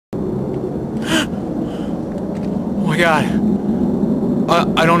my god.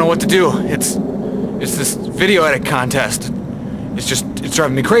 I don't know what to do. It's this video edit contest. It's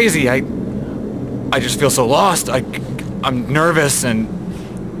driving me crazy. I just feel so lost. I'm nervous and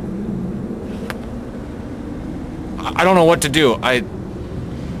I don't know what to do. I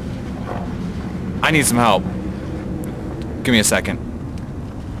need some help. Give me a second.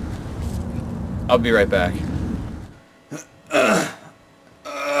 I'll be right back.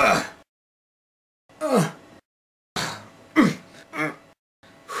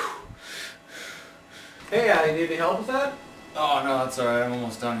 Hey, you need any help with that? Oh no, that's alright. I'm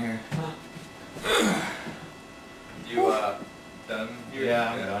almost done here. You, done?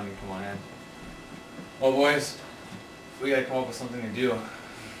 Yeah, I'm done. You come on in. Well, boys, we gotta come up with something to do.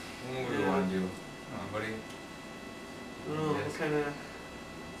 What do we want to do? Buddy? Oh, what kind of...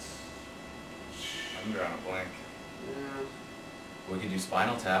 I'm drawing a blank. Yeah. We could do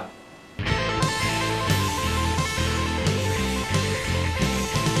Spinal Tap.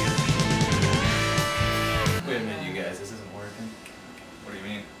 Wait a minute, you guys. This isn't working. What do you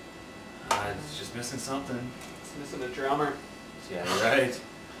mean? It's just missing something. It's missing a drummer. Yeah, you're right.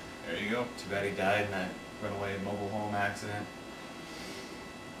 There you go. Too bad he died in that runaway mobile home accident.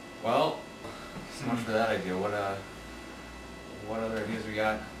 Well, so much for that idea. What other ideas we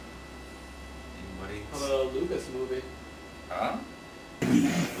got? Anybody? How about a Lucas movie? Huh?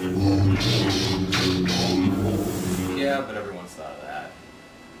 Yeah, but everyone's thought of that.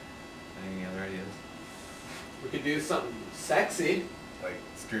 Any other ideas? We could do something sexy. Like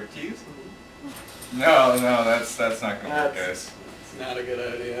striptease? No, that's not gonna work, guys. It's not a good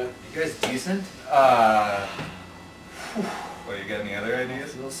idea. You guys decent? What, you got any other I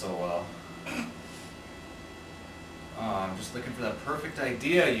ideas? feel so well. Oh, I'm just looking for that perfect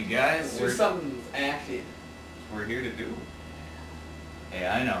idea, you guys. Let's do something acting. We're here to do. Hey,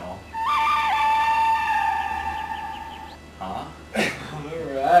 I know. Huh?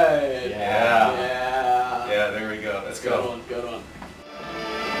 Alright. Yeah. Yeah, there we go. Let's go. Good one.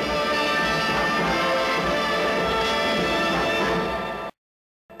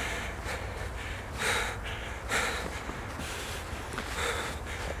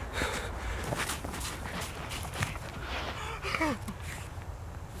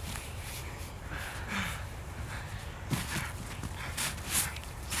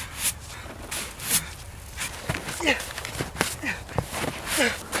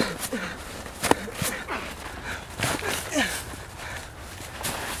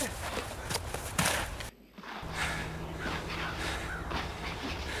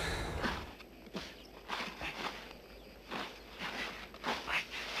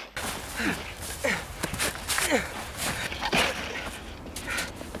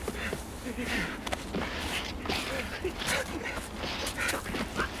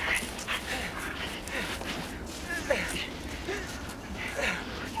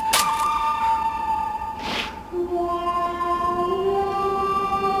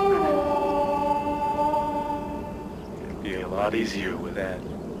 It'd be a lot easier with that.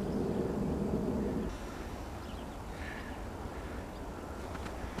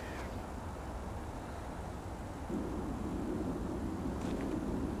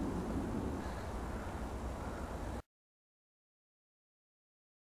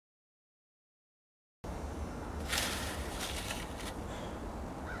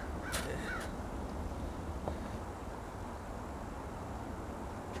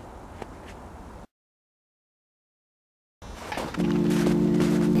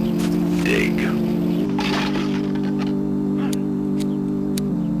 Dig.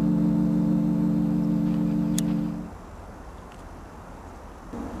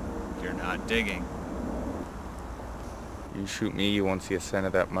 You're not digging. You shoot me, you won't see a cent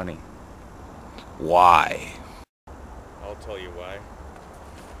of that money. Why? I'll tell you why.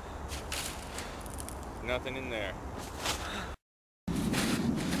 Nothing in there.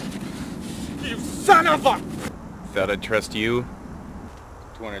 You son of a... Thought I'd trust you?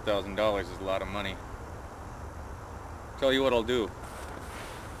 $200,000 is a lot of money. Tell you what I'll do.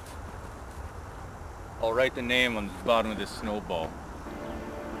 I'll write the name on the bottom of this snowball.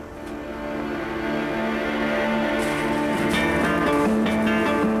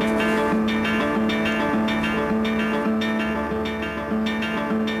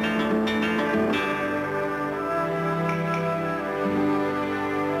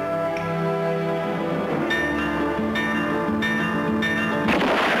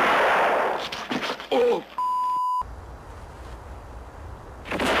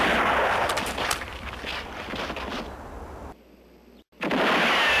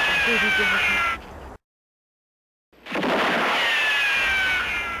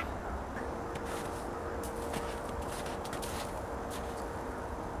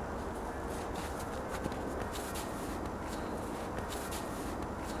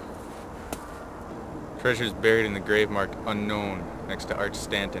 Treasure's buried in the grave marked unknown next to Arch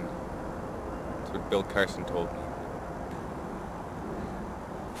Stanton. That's what Bill Carson told me.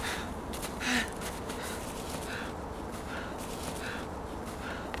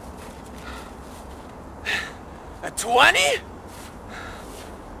 A 20?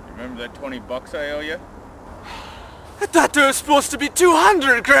 Remember that $20 I owe you? I thought there was supposed to be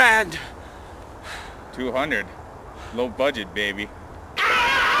 200 grand. 200. Low budget, baby.